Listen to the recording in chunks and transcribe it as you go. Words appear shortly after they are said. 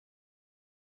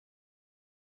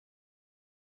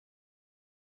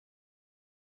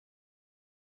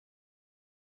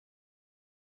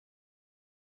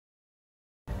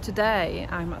today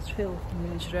I'm at Rhyl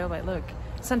Miniature Railway. Look,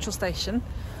 Central Station.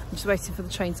 I'm just waiting for the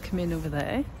train to come in over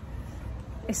there.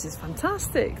 This is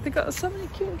fantastic. They've got so many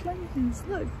cute lanterns.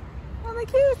 Look, aren't they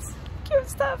cute? Cute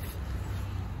stuff.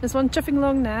 There's one chuffing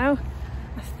along now.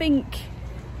 I think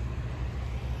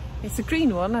it's a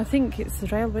green one. I think it's the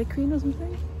Railway Queen or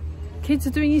something. Kids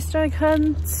are doing Easter egg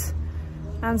hunts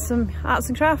and some arts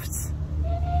and crafts.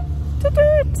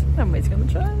 I'm waiting on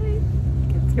the train.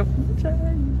 Kids go on the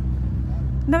train.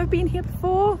 Never been here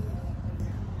before.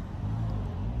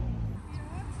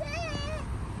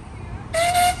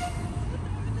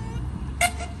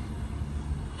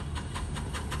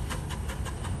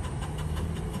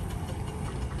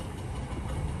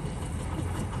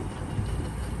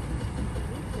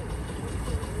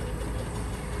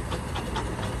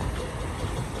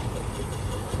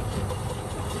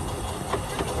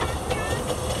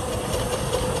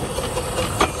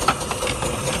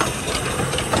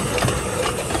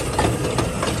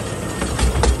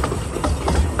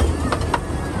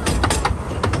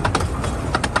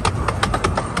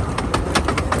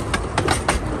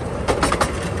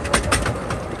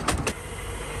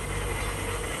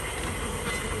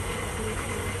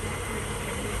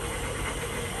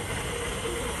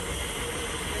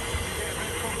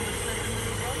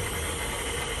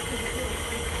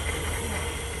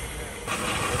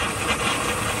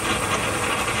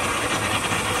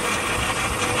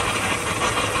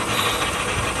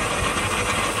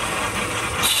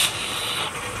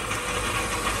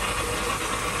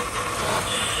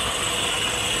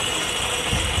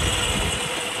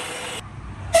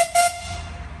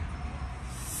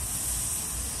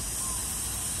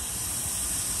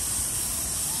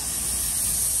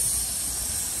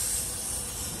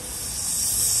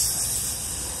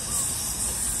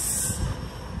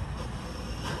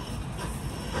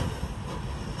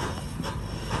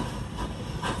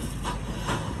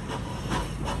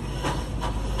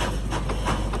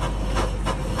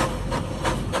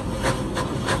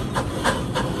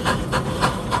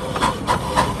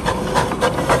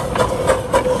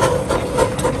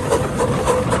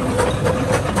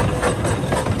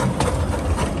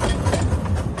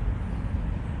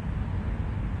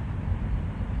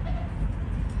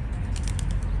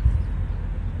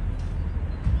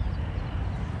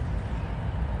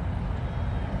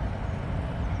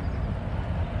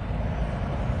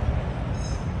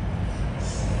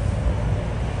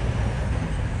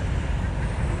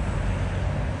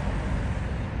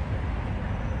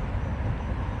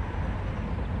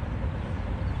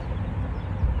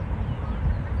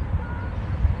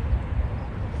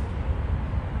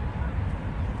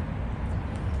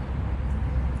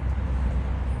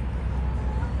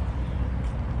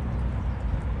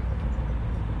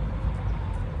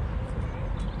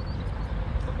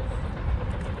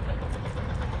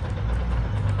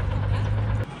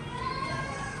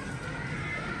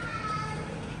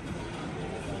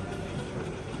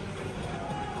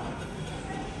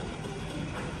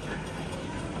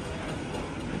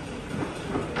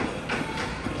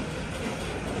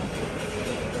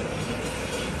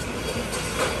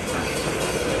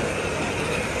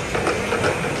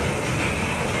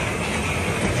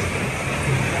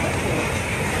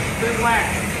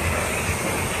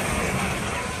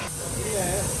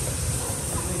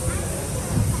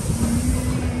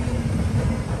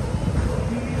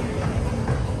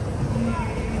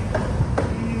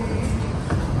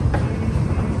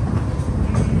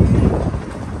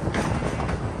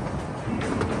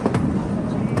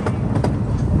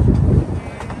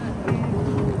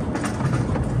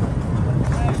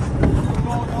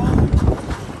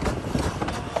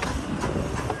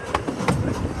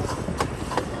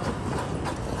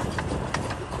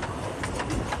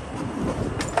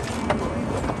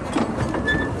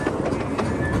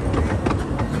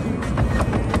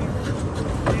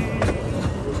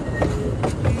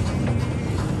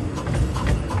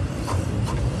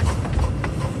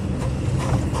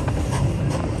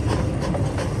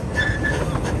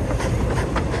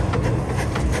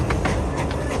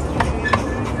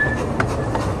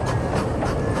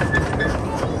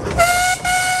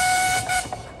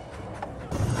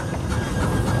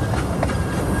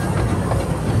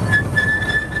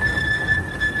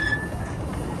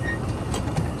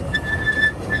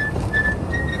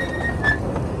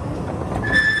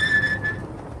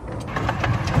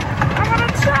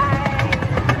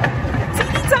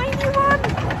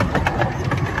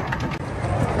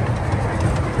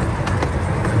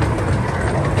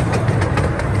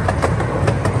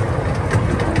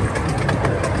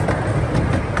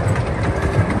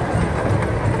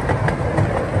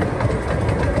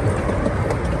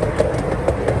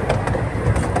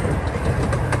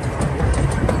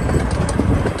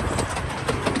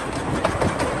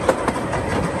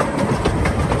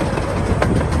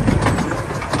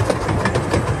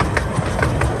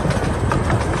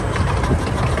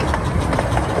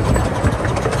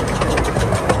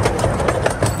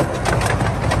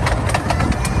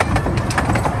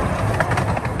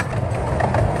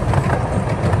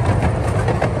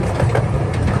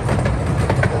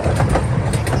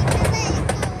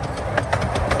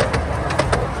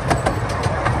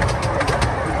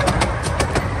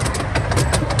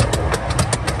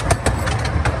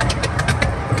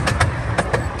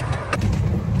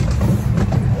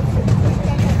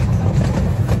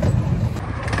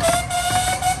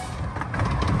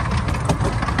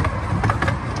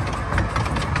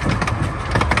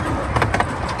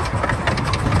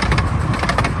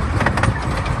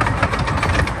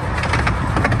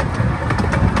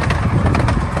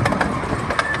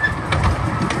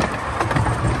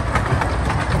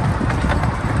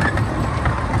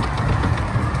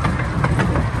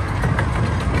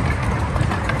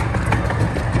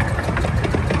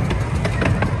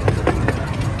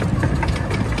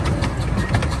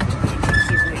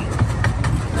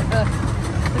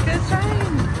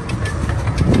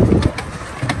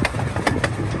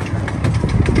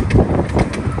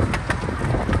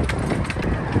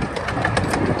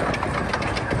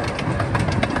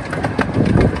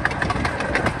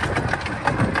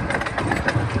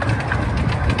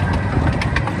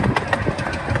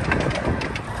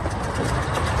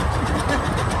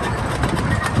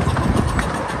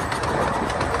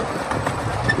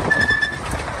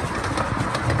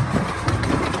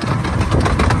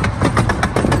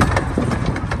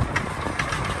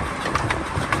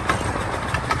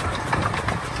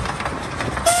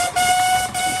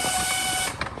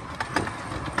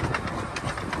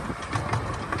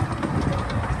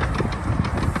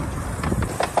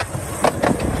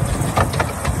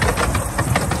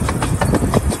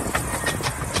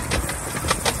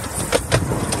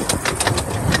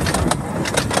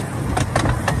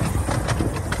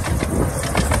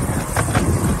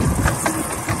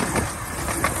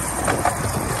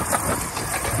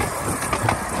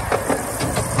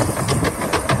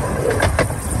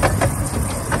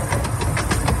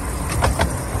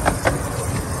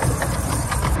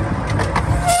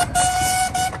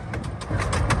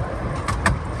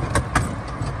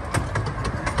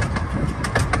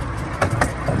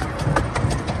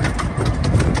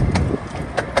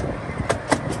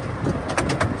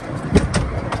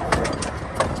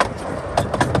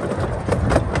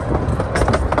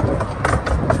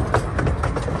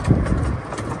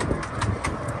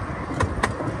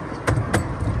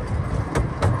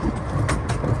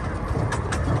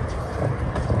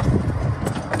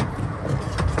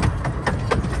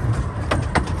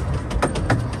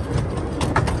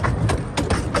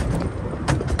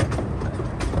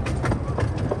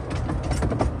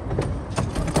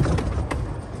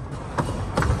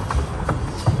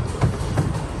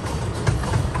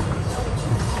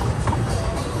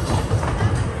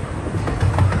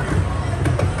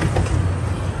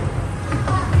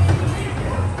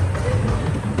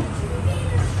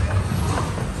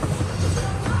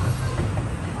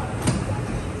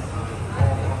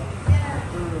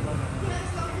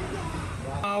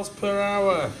 per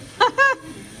hour.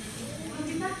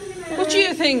 What do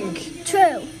you think?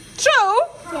 True. True?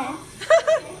 Yeah.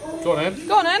 Go on then.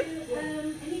 Go on then.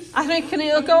 I reckon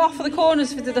it'll go off at the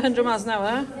corners if it did 100 miles an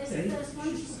hour.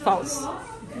 False.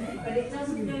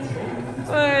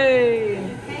 Hey.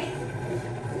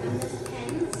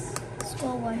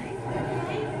 Score 1.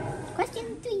 Question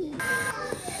 3.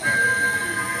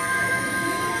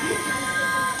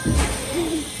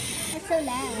 That's so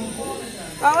loud.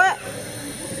 Got it?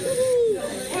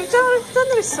 We've done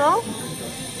the whistle.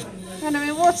 And I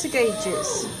mean water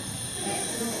gauges.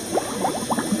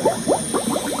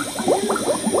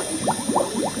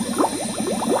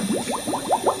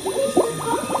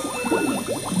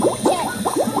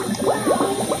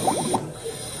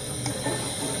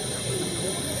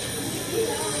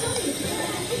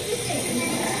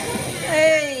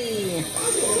 Hey!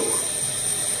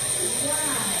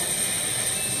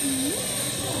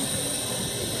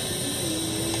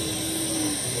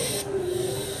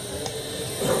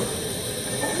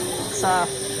 So,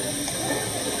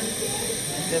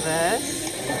 reverse.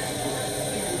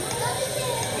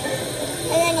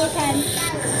 And then you can.